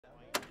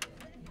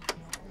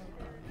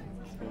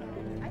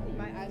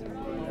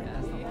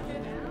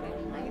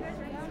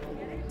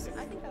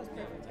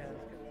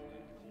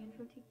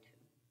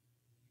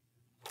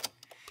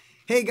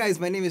Hey guys,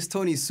 my name is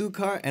Tony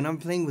Succar, and I'm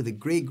playing with a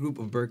great group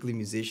of Berklee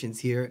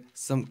musicians here,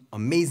 some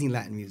amazing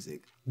Latin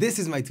music. This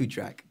is my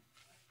 2-track.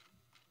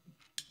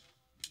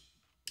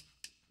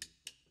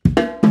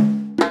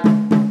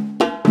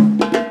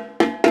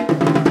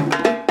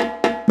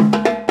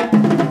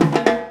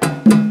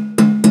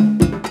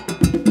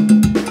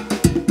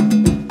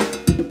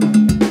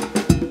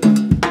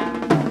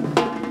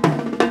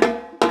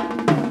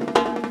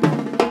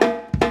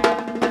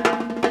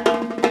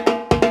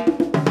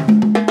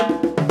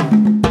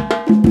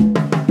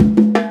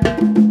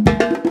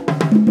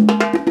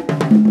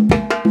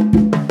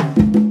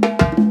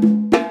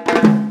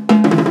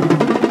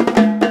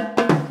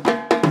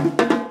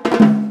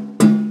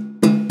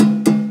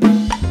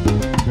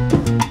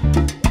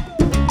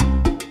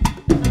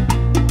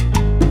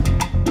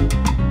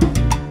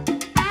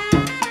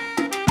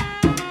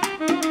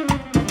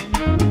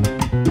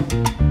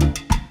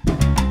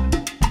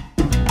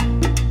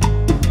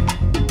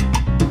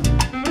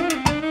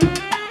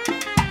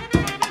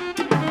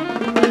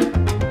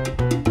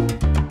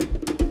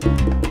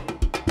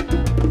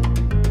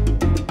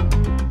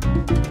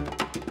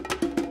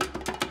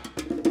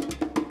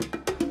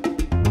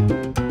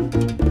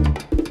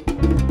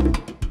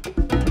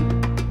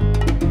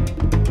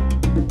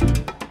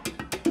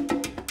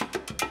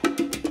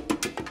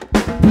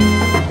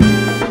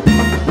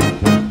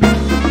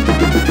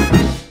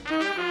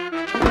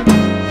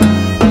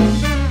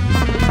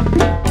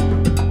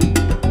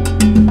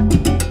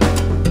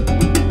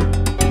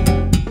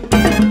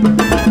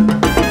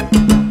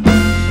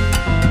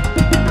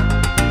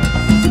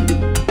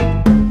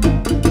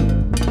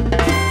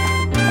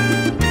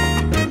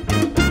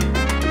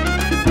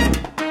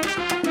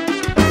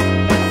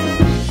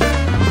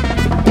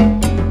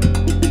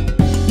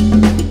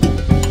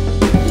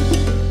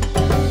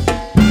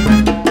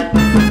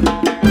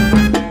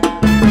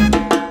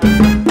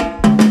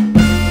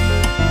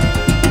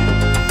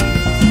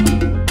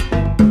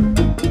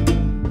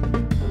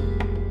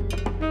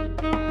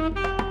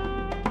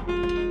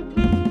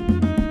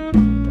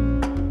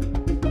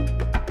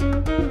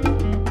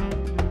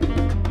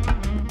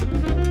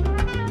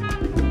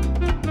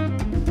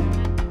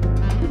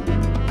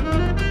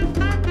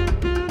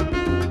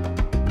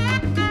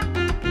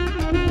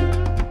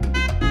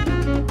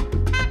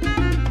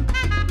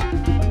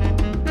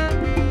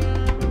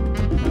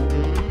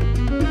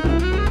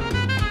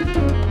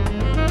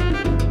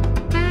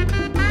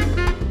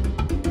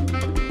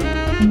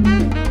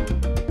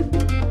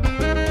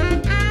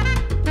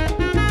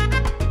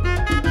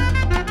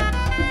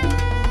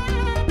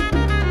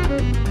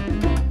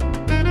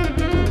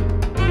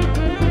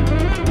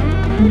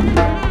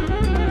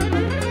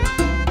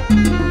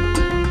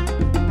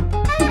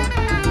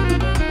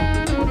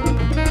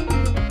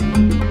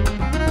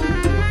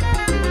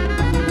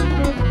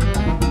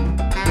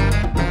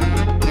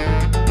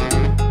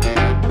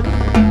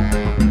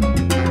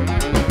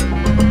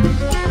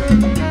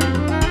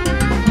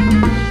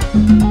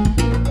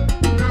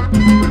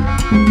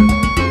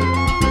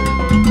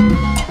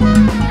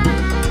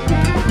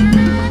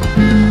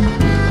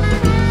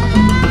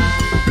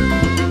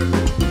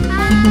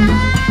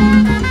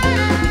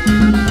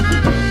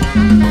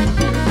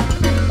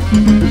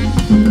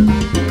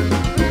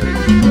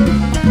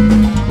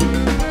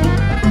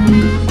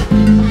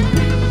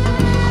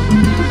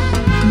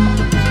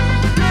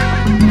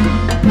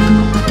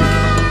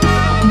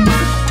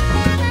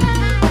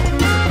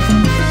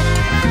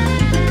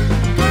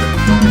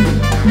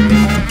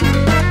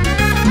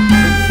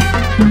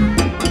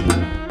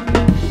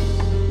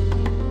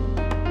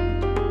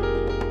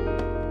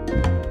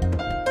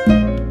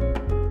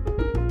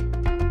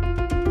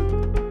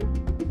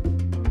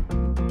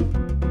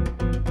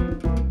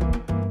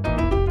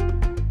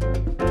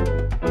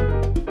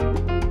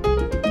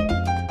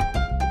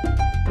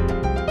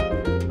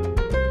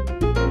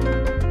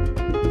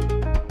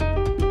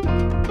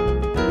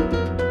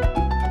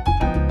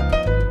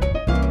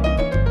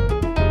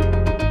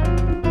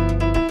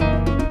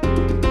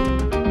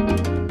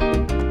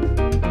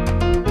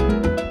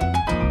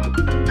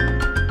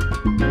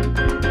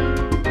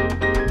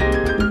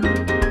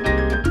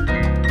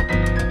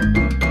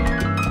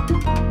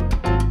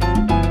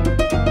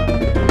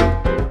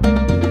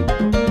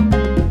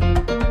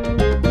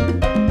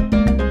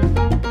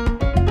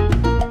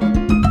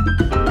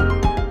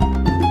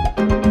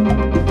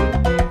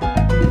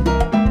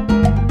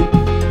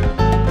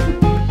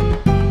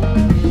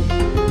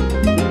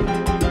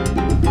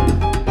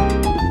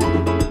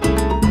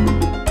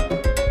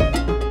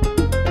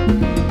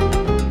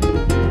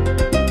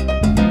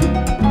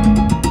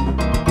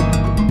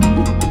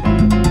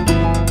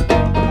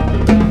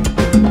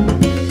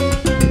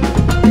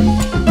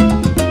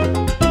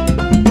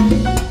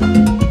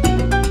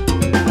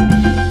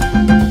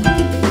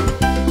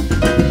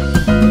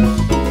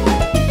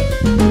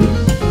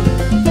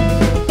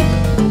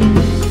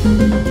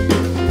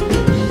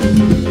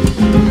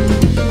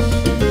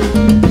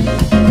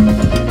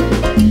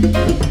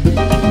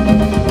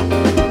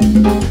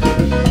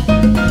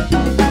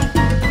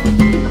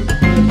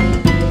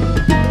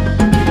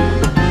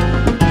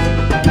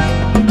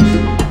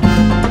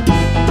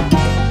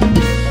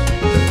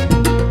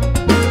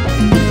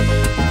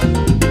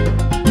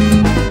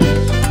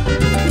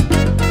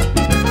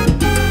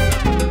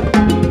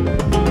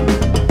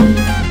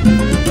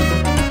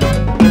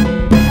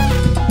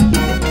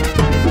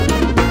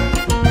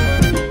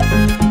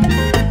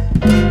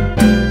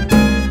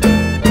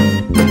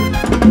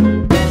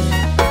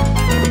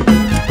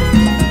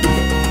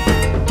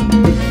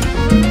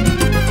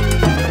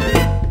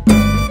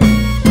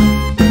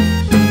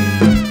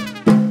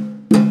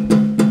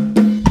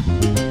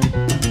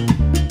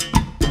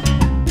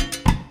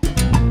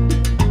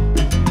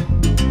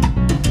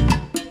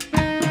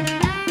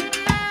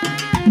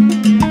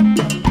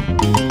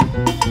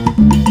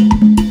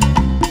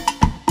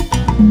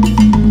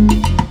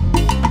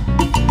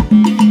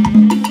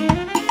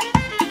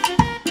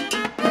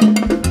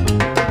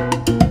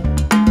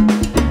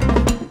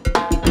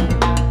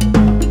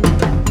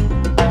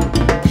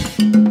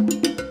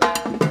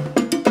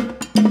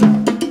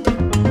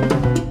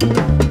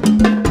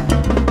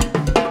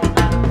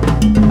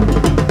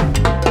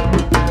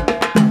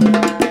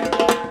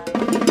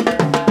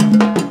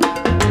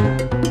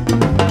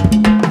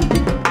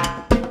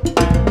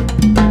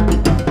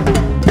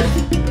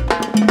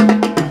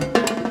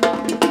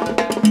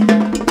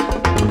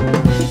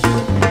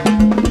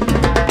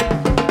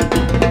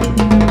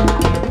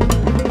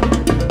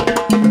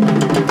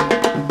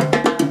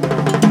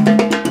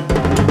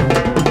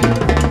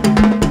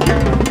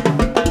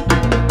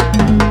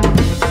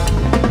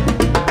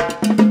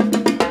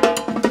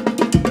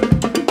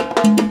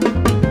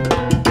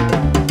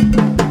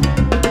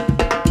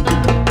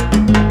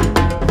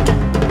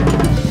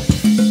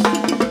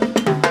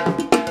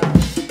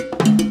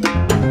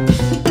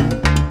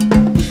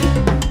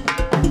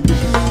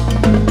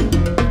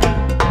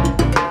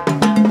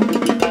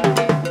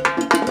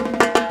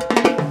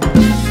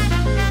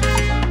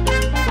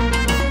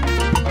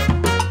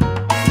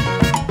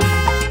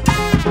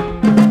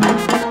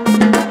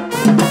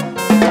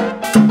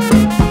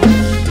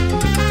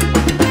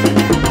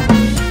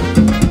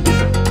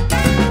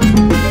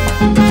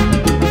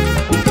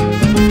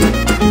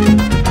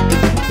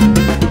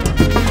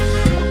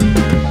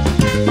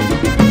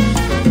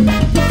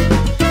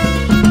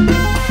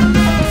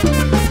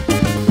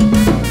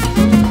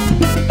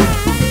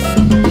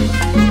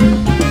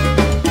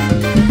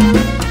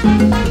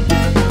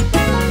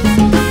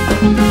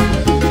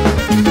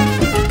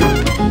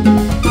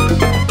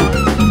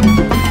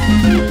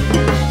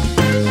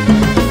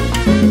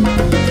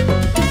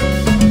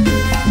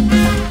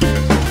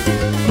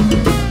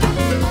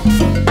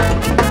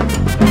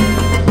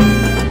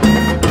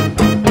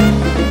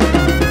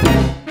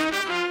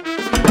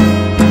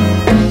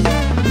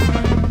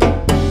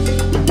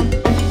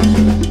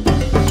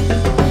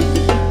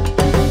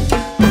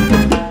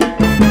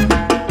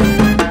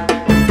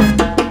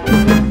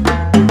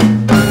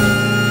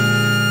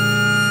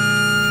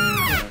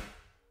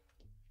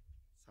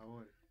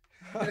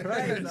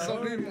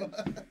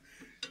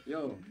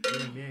 Yo.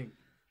 Bien, bien.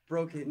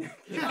 Broke it.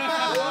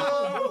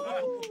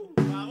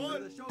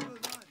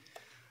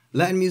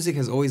 Latin music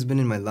has always been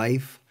in my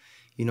life.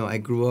 You know, I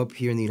grew up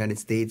here in the United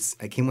States.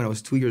 I came when I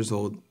was 2 years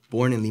old,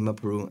 born in Lima,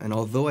 Peru. And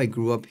although I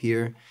grew up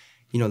here,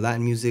 you know,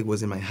 Latin music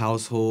was in my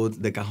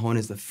household. The cajon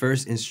is the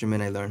first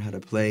instrument I learned how to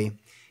play.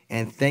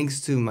 And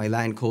thanks to my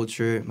Latin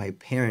culture, my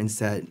parents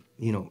that,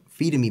 you know,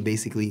 feeded me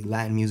basically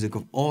Latin music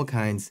of all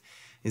kinds,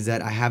 is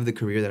that I have the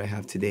career that I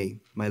have today.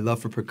 My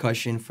love for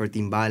percussion, for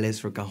timbales,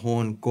 for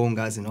cajon,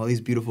 congas, and all these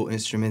beautiful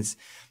instruments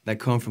that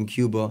come from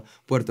Cuba,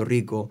 Puerto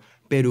Rico,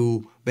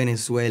 Peru,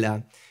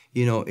 Venezuela.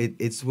 You know,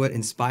 it's what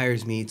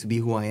inspires me to be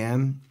who I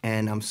am,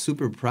 and I'm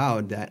super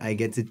proud that I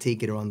get to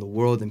take it around the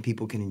world and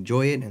people can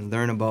enjoy it and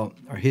learn about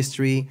our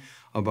history,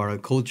 about our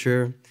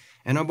culture,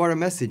 and about our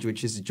message,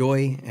 which is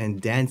joy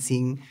and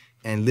dancing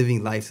and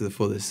living life to the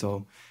fullest.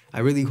 So I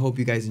really hope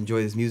you guys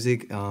enjoy this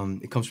music.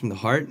 It comes from the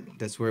heart.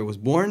 That's where it was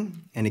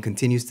born, and it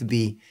continues to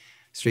be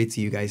straight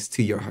to you guys,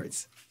 to your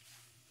hearts.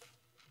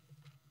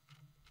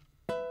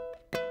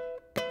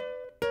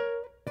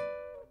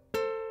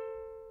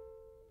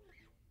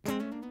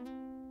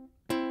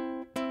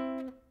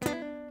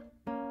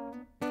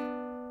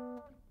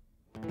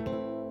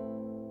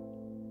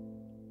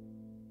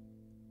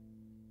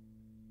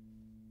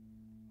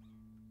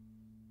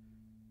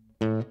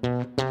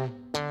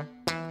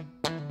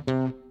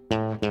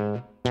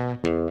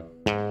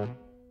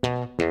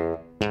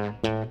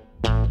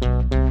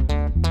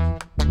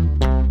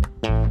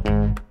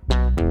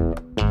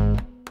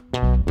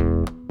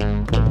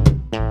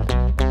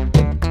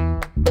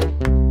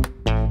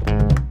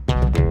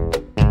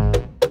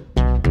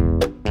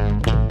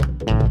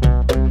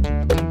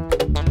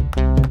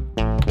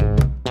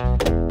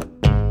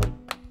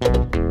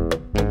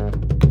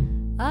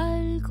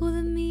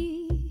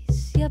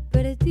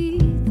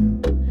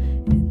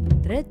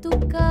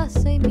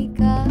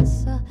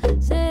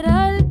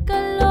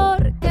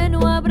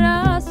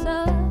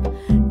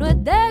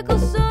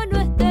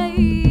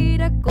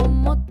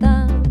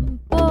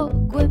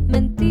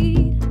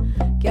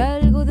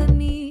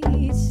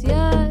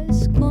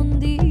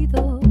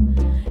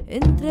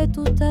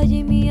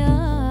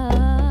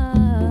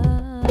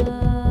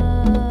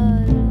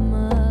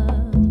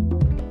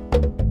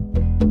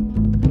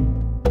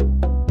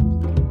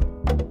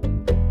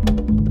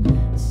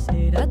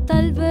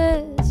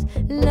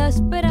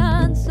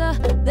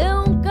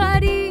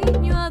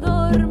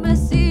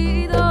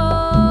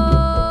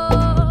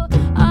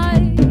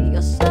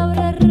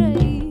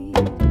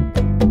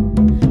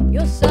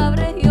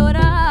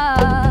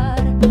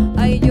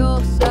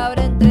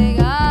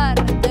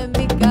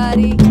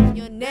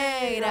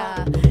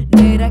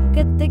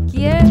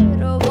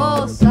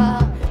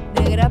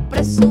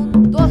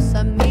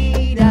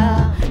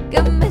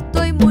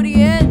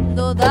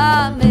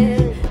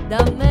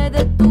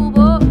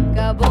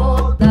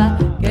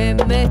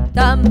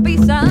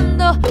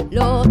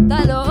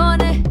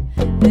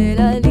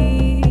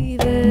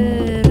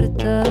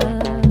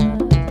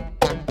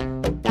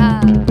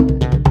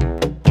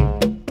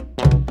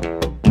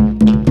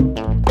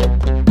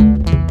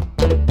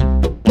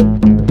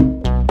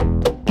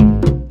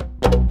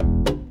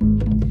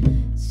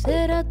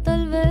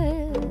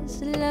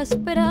 la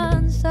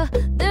esperanza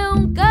de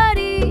un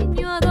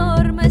cariño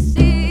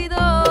adormecido.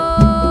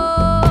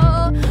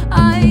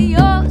 Ay,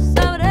 yo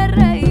sabré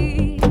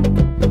reír,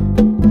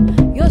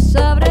 yo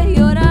sabré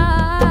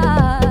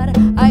llorar,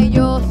 ay,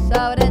 yo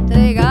sabré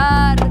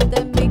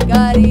entregarte mi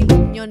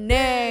cariño,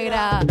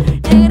 negra,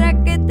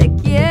 negra que te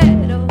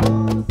quiero,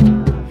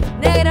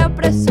 negra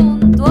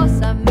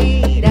presuntuosa,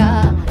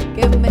 mira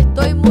que me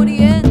estoy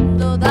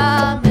muriendo,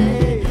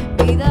 dame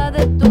vida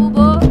de tu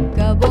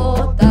boca,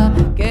 bota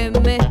que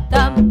me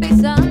están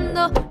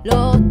pisando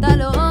los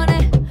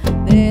talones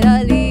de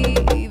la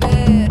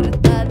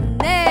libertad,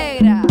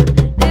 negra,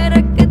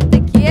 negra que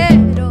te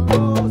quiero,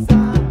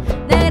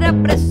 negra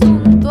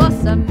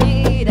presuntuosa,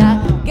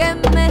 mira que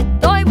me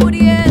estoy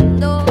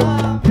muriendo,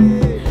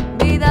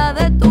 vida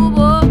de tu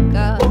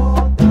boca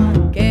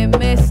que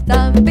me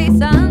están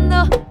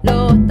pisando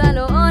los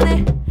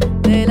talones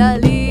de la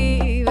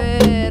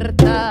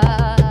libertad.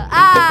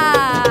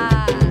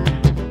 ¡Ah!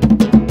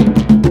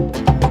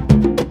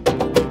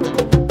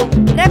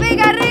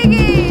 ¡Repica,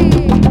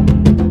 Ricky!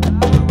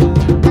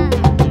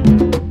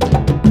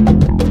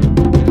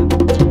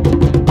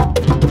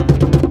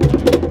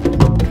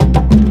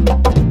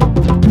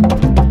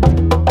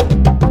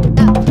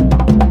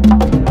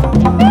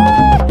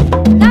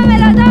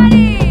 ¡Dámelo,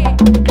 Tony!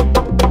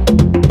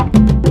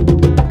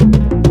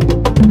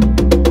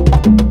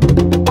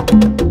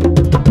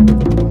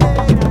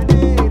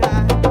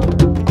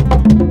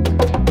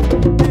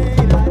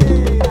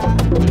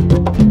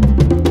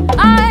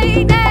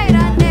 Ay,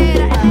 negra,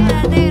 negra,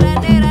 negra,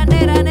 negra,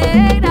 negra,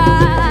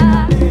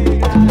 negra,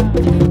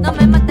 no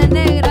me mates,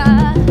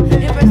 negra,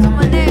 ni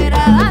presumas, negra,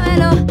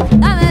 dámelo,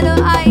 dámelo,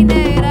 ay,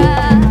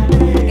 negra,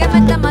 que me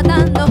está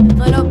matando,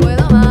 no lo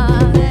puedo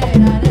más,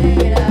 negra,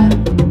 negra,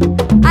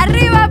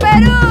 arriba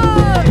Perú,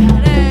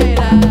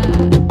 negra.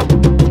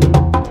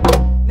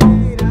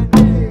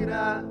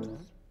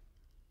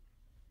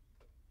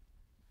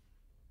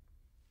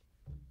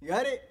 You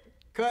got it?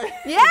 Cut.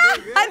 Yeah,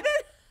 I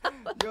did.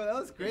 Yo, that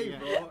was great,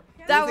 bro.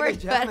 That It was like a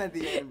worked jam better. at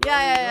the end, bro.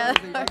 Yeah, yeah, It was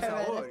like yeah. next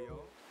sabor, yo.